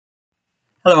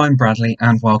Hello, I'm Bradley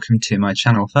and welcome to my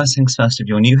channel. First things first, if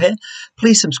you're new here,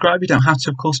 please subscribe. You don't have to,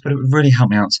 of course, but it would really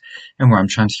help me out in where I'm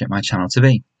trying to get my channel to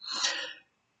be.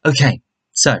 Okay,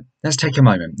 so let's take a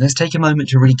moment. Let's take a moment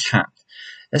to recap.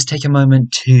 Let's take a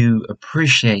moment to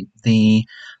appreciate the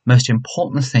most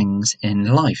important things in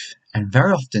life. And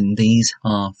very often these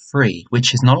are free,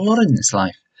 which is not a lot in this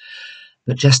life,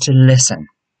 but just to listen.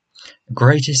 The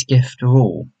greatest gift of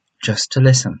all, just to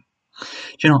listen.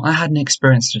 Do you know, I had an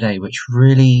experience today which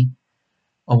really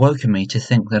awoken me to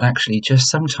think that actually just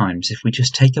sometimes if we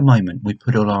just take a moment, we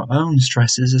put all our own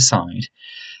stresses aside,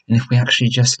 and if we actually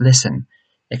just listen,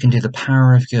 it can do the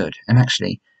power of good. And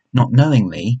actually, not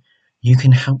knowingly, you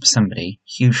can help somebody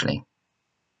hugely.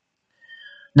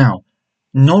 Now,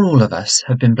 not all of us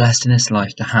have been blessed in this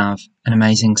life to have an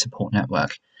amazing support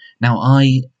network. Now,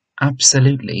 I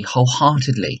absolutely,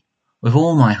 wholeheartedly, with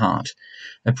all my heart,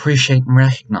 appreciate and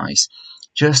recognise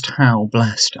just how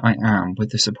blessed I am with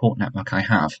the support network I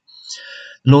have.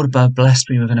 The Lord above blessed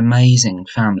me with an amazing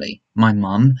family. My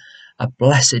mum, a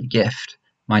blessed gift.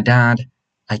 My dad,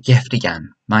 a gift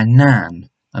again. My nan,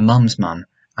 my mum's mum,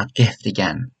 a gift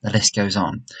again. The list goes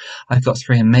on. I've got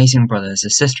 3 amazing brothers,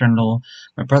 a sister-in-law,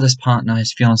 my brother's partner,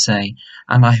 his fiancée,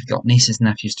 and I've got nieces and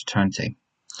nephews to turn to.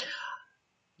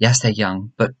 Yes, they're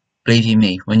young, but believe you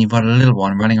me, when you've got a little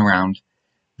one running around,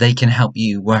 they can help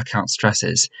you work out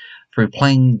stresses through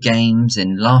playing games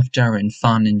and laughter and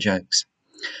fun and jokes.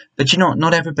 But you know what?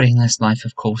 Not everybody in this life,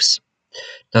 of course,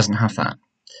 doesn't have that.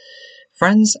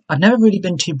 Friends, I've never really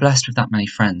been too blessed with that many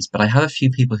friends, but I have a few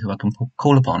people who I can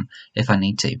call upon if I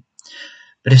need to.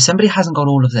 But if somebody hasn't got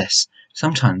all of this,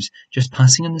 sometimes just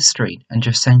passing in the street and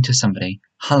just saying to somebody,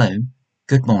 hello,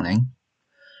 good morning,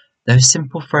 those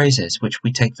simple phrases which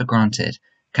we take for granted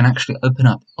can actually open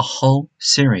up a whole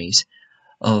series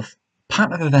of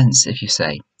pattern of events, if you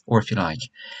say, or if you like,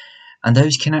 and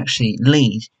those can actually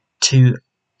lead to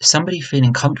somebody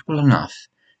feeling comfortable enough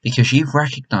because you've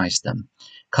recognized them,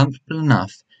 comfortable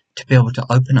enough to be able to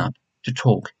open up, to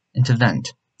talk, and to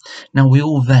vent. Now, we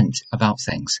all vent about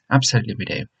things. Absolutely we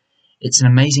do. It's an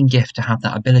amazing gift to have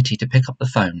that ability to pick up the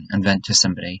phone and vent to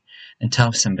somebody and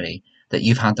tell somebody that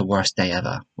you've had the worst day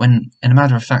ever, when, in a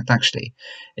matter of fact, actually,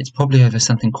 it's probably over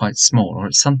something quite small, or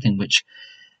it's something which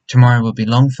tomorrow will be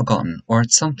long forgotten, or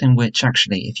it's something which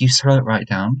actually, if you slow it right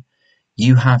down,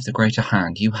 you have the greater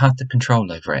hand, you have the control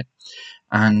over it,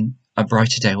 and a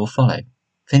brighter day will follow.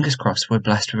 Fingers crossed we're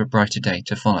blessed with a brighter day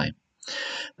to follow.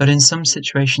 But in some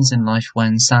situations in life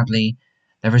when, sadly,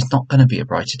 there is not going to be a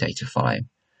brighter day to follow,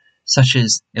 such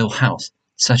as ill health,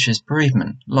 such as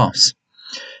bereavement, loss,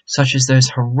 such as those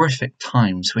horrific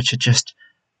times which are just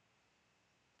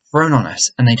thrown on us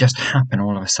and they just happen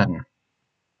all of a sudden.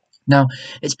 Now,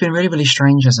 it's been really, really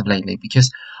strange as of lately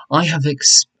because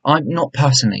I'm not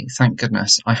personally, thank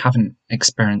goodness, I haven't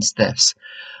experienced this,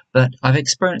 but I've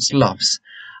experienced loss.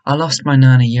 I lost my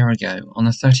nan a year ago on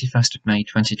the 31st of May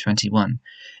 2021,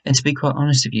 and to be quite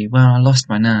honest with you, when I lost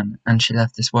my nan and she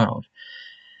left this world,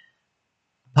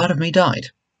 part of me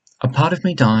died. A part of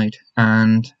me died,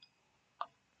 and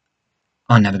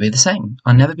I'll never be the same.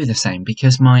 I'll never be the same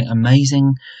because my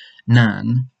amazing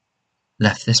nan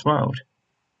left this world.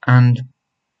 And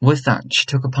with that, she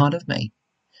took a part of me.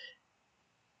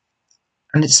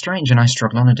 And it's strange, and I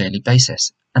struggle on a daily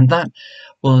basis. And that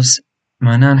was,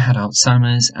 my nan had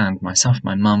Alzheimer's, and myself and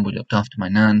my mum, we looked after my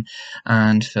nan,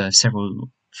 and for several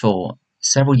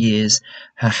years,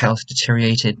 her health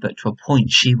deteriorated, but to a point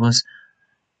she was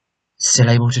still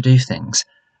able to do things.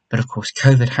 But of course,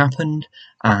 COVID happened,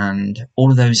 and all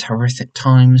of those horrific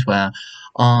times where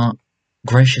our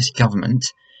gracious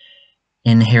government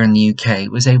here in the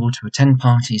UK was able to attend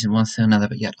parties and one thing or another,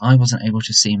 but yet I wasn't able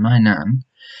to see my nan,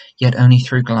 yet only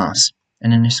through glass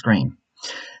and in a screen.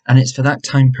 And it's for that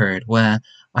time period where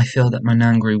I feel that my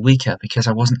nan grew weaker because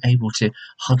I wasn't able to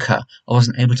hug her, I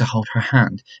wasn't able to hold her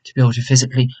hand, to be able to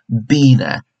physically be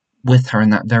there with her in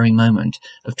that very moment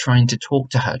of trying to talk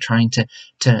to her, trying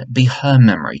to be her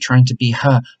memory, trying to be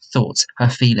her thoughts, her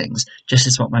feelings, just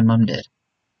as what my mum did.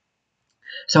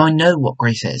 So I know what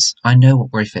grief is. I know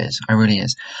what grief is. I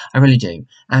really do.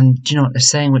 And do you know what? A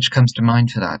saying which comes to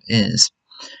mind for that is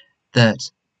that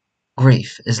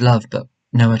grief is love, but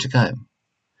nowhere to go.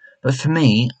 But for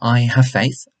me, I have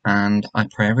faith, and I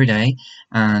pray every day,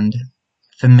 and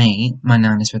for me, my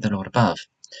nan is with the Lord above.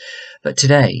 But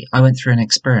today, I went through an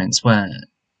experience where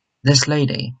this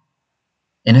lady,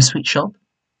 in a sweet shop,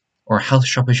 or a health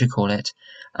shop as you call it,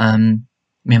 me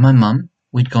and my mum,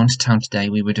 we'd gone to town today,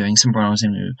 we were doing some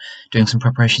browsing, we were doing some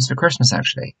preparations for Christmas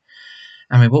actually.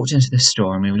 And we walked into this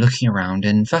store and we were looking around,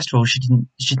 and first of all she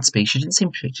didn't speak, she didn't seem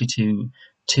particularly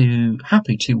too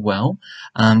happy, too well,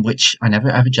 which I never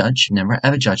ever judge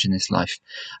in this life.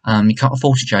 You can't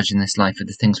afford to judge in this life for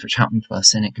the things which happen to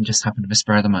us, and it can just happen to a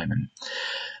spur of the moment.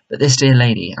 But this dear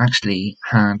lady actually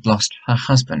had lost her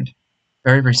husband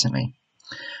very recently,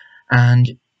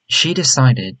 and she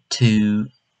decided to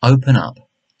open up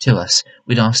to us.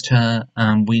 We'd asked her,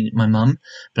 my mum,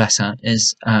 bless her,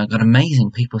 is got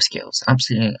amazing people skills,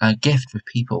 absolutely a gift with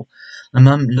people. My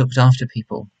mum looked after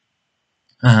people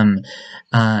in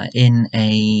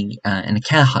a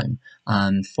care home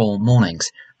for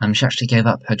mornings. She actually gave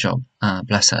up her job,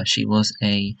 bless her. She was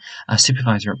a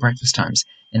supervisor at breakfast times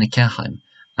in a care home,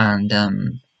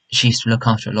 and she used to look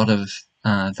after a lot of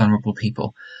vulnerable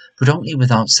people, predominantly with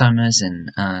Alzheimer's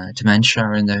and dementia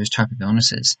and those type of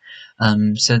illnesses.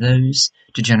 So those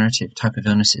degenerative type of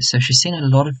illnesses. So she's seen a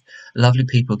lot of lovely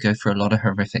people go through a lot of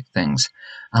horrific things,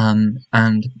 and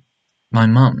my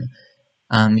mum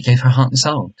gave her heart and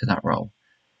soul to that role.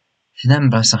 She then,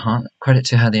 bless her heart, credit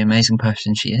to her, the amazing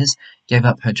person she is, gave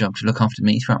up her job to look after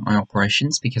me throughout my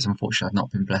operations because unfortunately I've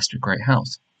not been blessed with great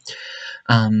health.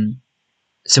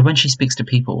 So when she speaks to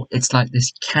people, it's like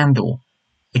this candle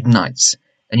ignites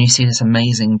and you see this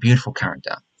amazing, beautiful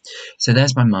character. So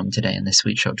there's my mum today in this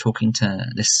sweet shop talking to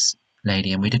this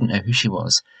lady, and we didn't know who she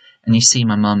was. And you see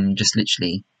my mum just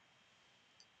literally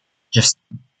just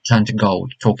turn to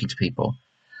gold talking to people.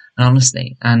 And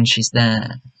honestly, and she's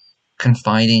there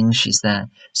confiding, she's there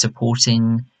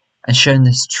supporting and showing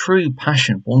this true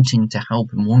passion, wanting to help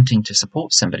and wanting to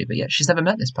support somebody, but yet she's never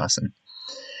met this person.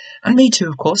 And me too,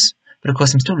 of course. But of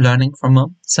course, I'm still learning from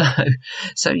Mum. So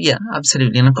yeah,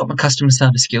 absolutely. And I've got my customer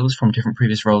service skills from different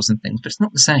previous roles and things, but it's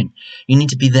not the same. You need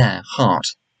to be there, heart.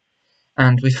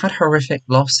 And we've had horrific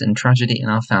loss and tragedy in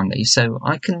our family, so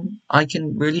I can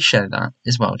really show that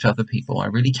as well to other people. I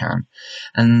really can.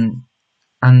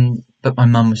 But my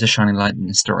mum was a shining light in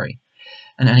the story.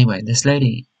 And anyway, this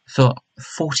lady, for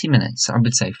 40 minutes, I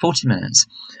would say 40 minutes,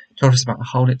 told us about the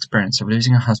whole experience of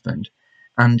losing her husband.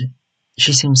 And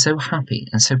she seemed so happy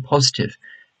and so positive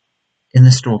in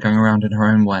the store, going around in her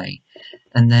own way.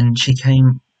 And then she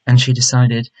came and she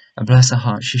decided, and bless her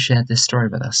heart, she shared this story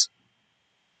with us.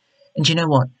 And you know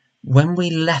what? When we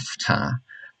left her,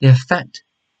 the effect,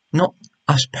 not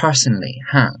us personally,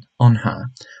 had on her,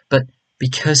 but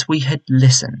because we had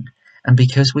listened and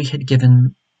because we had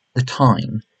given the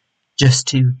time just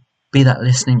to be that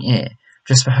listening ear,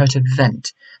 just for her to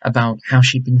vent about how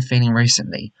she'd been feeling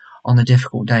recently on the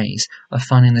difficult days, of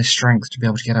finding the strength to be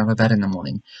able to get out of bed in the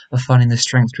morning, of finding the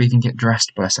strength to even get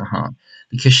dressed, bless her heart,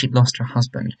 because she'd lost her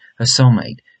husband, her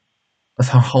soulmate, of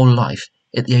her whole life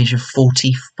at the age of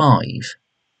 45.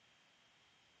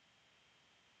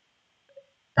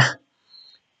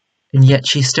 And yet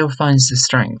she still finds the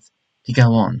strength to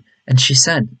go on. And she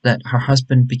said that her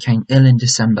husband became ill in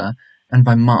December, and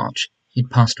by March he'd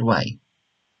passed away.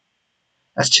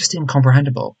 That's just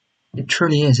incomprehensible. It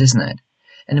truly is, isn't it?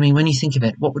 And I mean, when you think of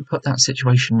it, what would put that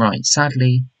situation right?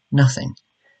 Sadly, nothing.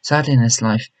 Sadly, in this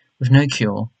life, with no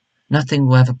cure, nothing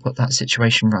will ever put that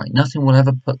situation right. Nothing will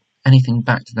ever put anything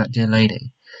back to that dear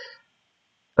lady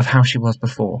of how she was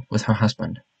before with her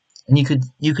husband. And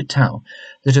you could tell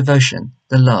the devotion,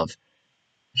 the love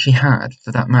she had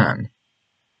for that man.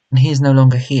 And he is no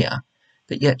longer here,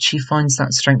 but yet she finds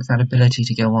that strength, that ability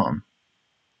to go on.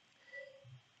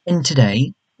 And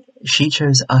today, she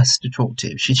chose us to talk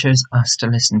to. She chose us to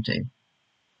listen to.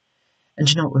 And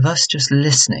you know what, with us just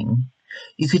listening,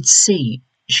 you could see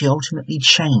she ultimately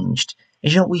changed.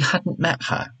 And you know what, we hadn't met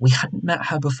her. We hadn't met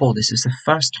her before. This is the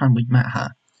first time we'd met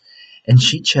her. And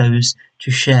she chose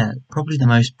to share probably the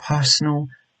most personal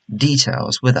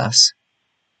details with us.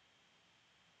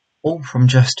 All from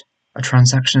just a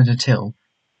transaction at a till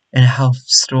in a health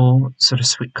store, sort of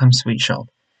sweet shop.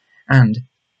 And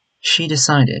she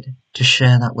decided to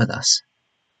share that with us.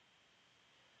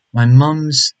 My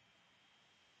mum's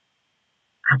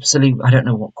absolute, I don't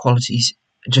know what qualities,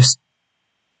 just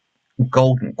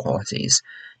golden qualities,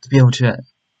 to be able to,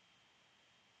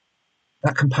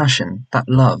 that compassion, that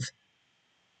love.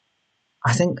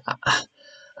 I think, I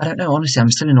don't know, honestly,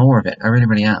 I'm still in awe of it. I really,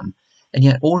 really am. And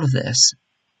yet all of this,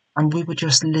 and we were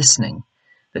just listening,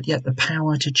 but yet the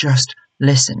power to just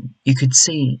listen. You could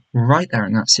see right there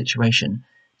in that situation,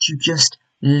 to just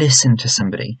listen to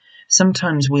somebody.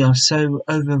 Sometimes we are so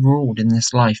overruled in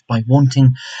this life by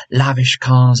wanting lavish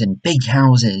cars and big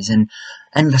houses and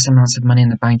endless amounts of money in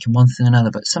the bank and one thing and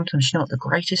another. But sometimes, you know what, the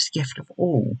greatest gift of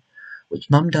all, which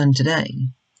Mum done today,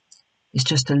 is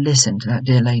just to listen to that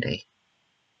dear lady.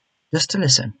 Just to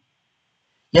listen.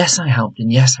 Yes, I helped,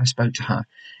 and yes, I spoke to her.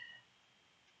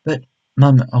 But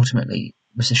Mum ultimately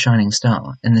was a shining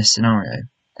star in this scenario.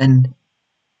 And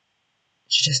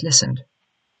She just listened.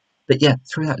 But yet,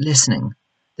 through that listening,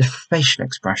 the facial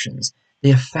expressions,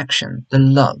 the affection, the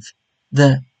love,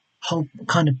 the whole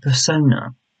kind of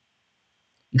persona,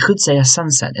 you could say a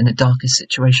sunset in the darkest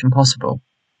situation possible.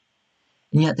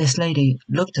 And yet this lady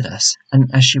looked at us,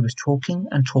 and as she was talking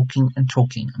and talking and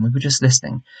talking, and we were just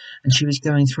listening, and she was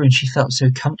going through, and she felt so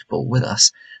comfortable with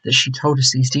us that she told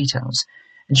us these details.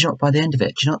 And do you know what, by the end of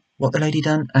it, do you know what the lady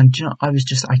done? And do you know, I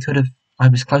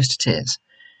was close to tears.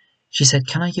 She said,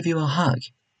 "Can I give you a hug?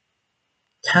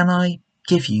 Can I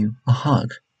give you a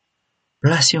hug?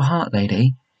 Bless your heart,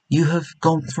 lady. You have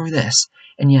gone through this,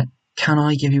 and yet, can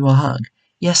I give you a hug?"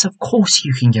 "Yes, of course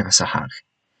you can give us a hug."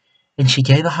 And she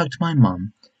gave a hug to my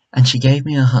mum, and she gave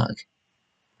me a hug.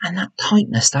 And that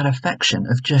tightness, that affection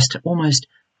of just almost,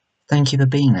 thank you for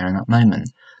being there in that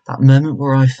moment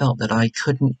where I felt that I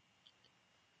couldn't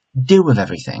deal with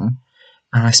everything,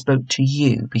 and I spoke to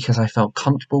you because I felt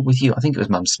comfortable with you. I think it was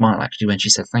Mum's smile, actually, when she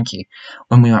said thank you,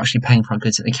 when we were actually paying for our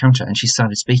goods at the counter, and she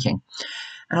started speaking.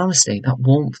 And honestly, that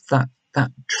warmth, that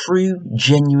true,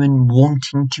 genuine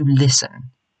wanting to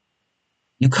listen,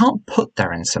 you can't put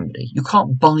that in somebody. You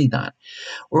can't buy that.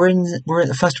 We're at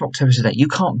the 1st of October today. You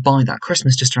can't buy that.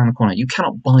 Christmas just around the corner. You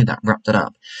cannot buy that, wrap that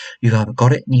up. You've either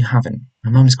got it and you haven't.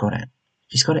 My mum's got it.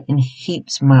 She's got it in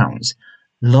heaps mounds.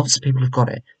 Lots of people have got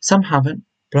it. Some haven't.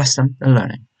 Bless them, they're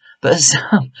learning. But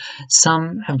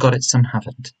some have got it, some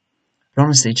haven't. But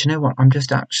honestly, do you know what? I'm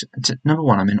just actually, number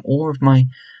one, I'm in awe of my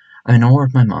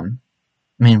mum.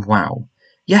 I mean, wow.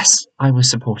 Yes, I was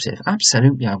supportive.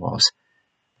 Absolutely, I was.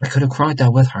 I could have cried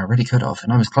there with her. I really could have,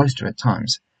 and I was close to her at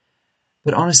times.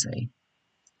 But honestly,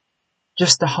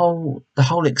 just the whole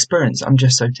experience, I'm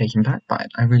just so taken back by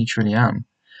it. I really, truly am.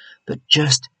 But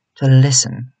just to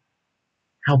listen,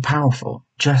 how powerful.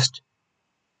 Just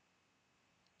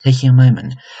taking a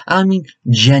moment. I mean,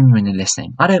 genuinely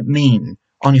listening. I don't mean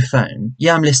on your phone.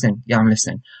 Yeah, I'm listening. Yeah, I'm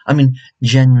listening. I mean,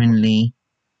 genuinely,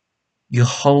 your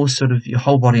whole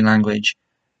body language,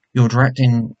 you're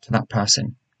directing to that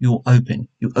person. You open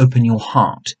your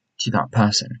heart to that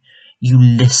person. You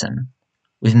listen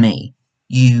with me.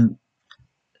 You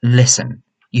listen.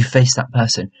 You face that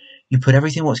person. You put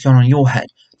everything what's going on in your head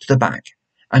to the back,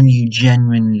 and you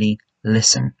genuinely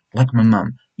listen. Like my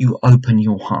mum, you open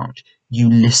your heart. You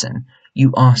listen.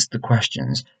 You ask the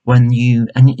questions and you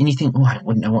think, oh, I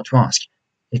wouldn't know what to ask.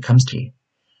 It comes to you.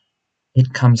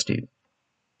 It comes to you.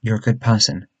 You're a good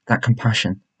person. That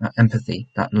compassion, that empathy,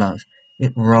 that love,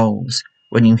 it rolls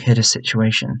when you hit a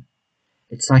situation.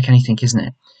 It's like anything, isn't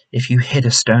it? If you hit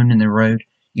a stone in the road,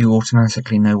 you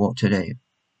automatically know what to do.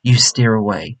 You steer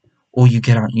away, or you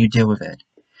get out and you deal with it.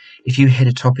 If you hit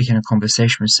a topic in a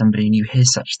conversation with somebody and you hear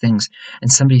such things,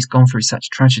 and somebody's gone through such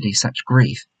tragedy, such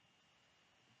grief,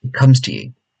 it comes to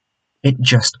you. It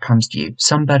just comes to you.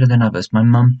 Some better than others. My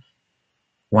mum,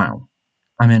 wow,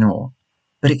 I'm in awe.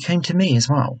 But it came to me as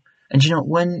well. And you know,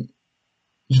 when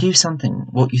you do something,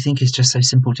 what you think is just so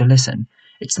simple to listen,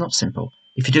 it's not simple.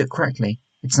 If you do it correctly,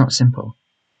 it's not simple.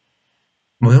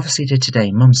 We obviously did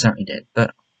today, Mum certainly did,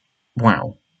 but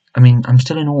wow. I mean, I'm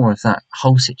still in awe of that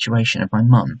whole situation of my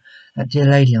mum. That dear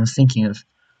lady, I'm thinking of,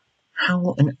 how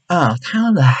on earth,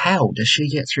 how the hell does she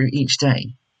get through each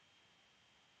day?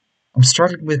 I'm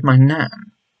struggling with my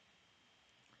nan.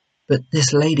 But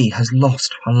this lady has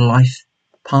lost her life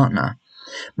partner.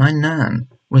 My nan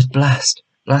was blessed,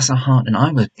 bless her heart, and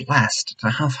I was blessed to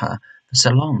have her for so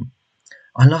long.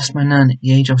 I lost my nan at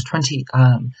the age I was 20,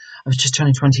 I was just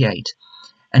turning 28,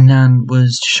 and nan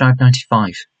was shy of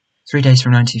 95, 3 days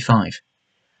from 95.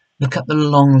 Look at the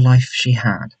long life she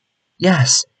had.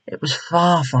 Yes, it was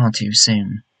far, far too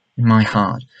soon in my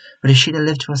heart, but if she'd have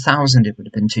lived to 1,000, it would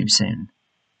have been too soon.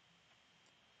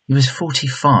 He was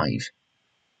 45.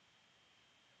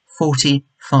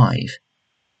 45.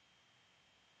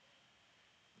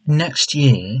 Next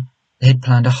year, they had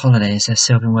planned a holiday as their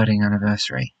silver wedding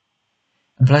anniversary.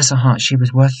 And bless her heart, she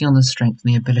was working on the strength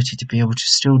and the ability to be able to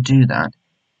still do that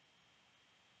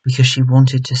because she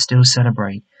wanted to still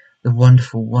celebrate the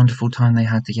wonderful, wonderful time they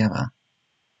had together.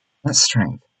 That's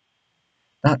strength.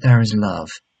 That there is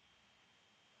love.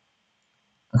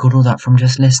 I got all that from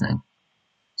just listening.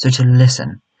 So to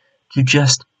listen, to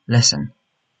just listen,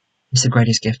 is the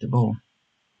greatest gift of all.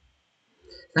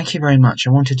 Thank you very much.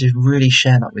 I wanted to really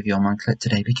share that with you on my clip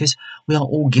today because we are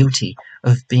all guilty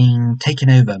of being taken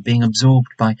over, being absorbed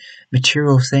by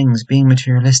material things, being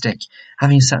materialistic,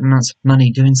 having certain amounts of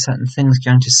money, doing certain things,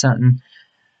 going to certain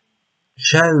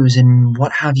shows and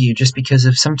what have you, just because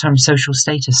of sometimes social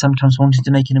status, sometimes wanting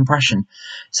to make an impression,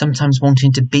 sometimes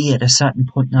wanting to be at a certain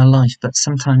point in our life. But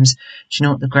sometimes, do you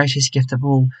know what the greatest gift of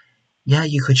all? Yeah,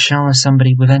 you could shower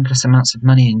somebody with endless amounts of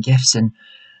money and gifts and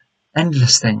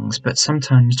endless things, but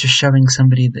sometimes just showing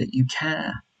somebody that you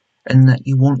care and that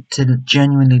you want to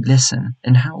genuinely listen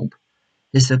and help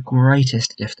is the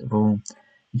greatest gift of all.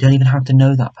 You don't even have to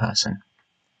know that person.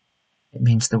 It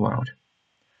means the world.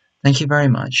 Thank you very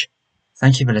much.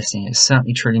 Thank you for listening. It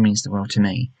certainly truly means the world to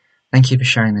me. Thank you for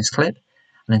sharing this clip.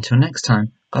 And until next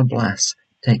time, God bless.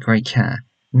 Take great care.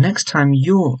 Next time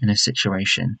you're in a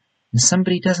situation and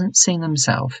somebody doesn't see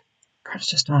themselves, perhaps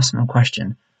just ask them a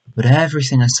question. Put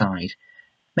everything aside.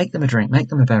 Make them a drink, make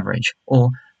them a beverage,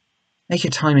 or make a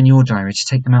time in your diary to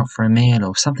take them out for a meal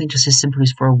or something just as simple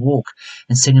as for a walk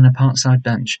and sit on a parkside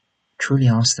bench. Truly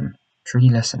ask them. Truly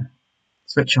listen.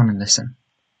 Switch on and listen.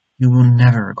 You will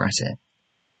never regret it.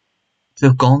 To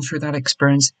have gone through that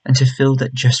experience and to feel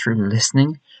that just through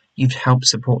listening, you've helped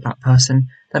support that person,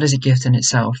 that is a gift in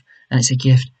itself, and it's a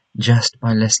gift just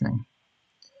by listening.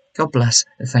 God bless,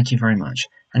 and thank you very much.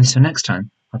 And until next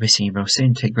time, I'll be seeing you real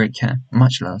soon. Take great care.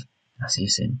 Much love. I'll see you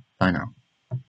soon. Bye now.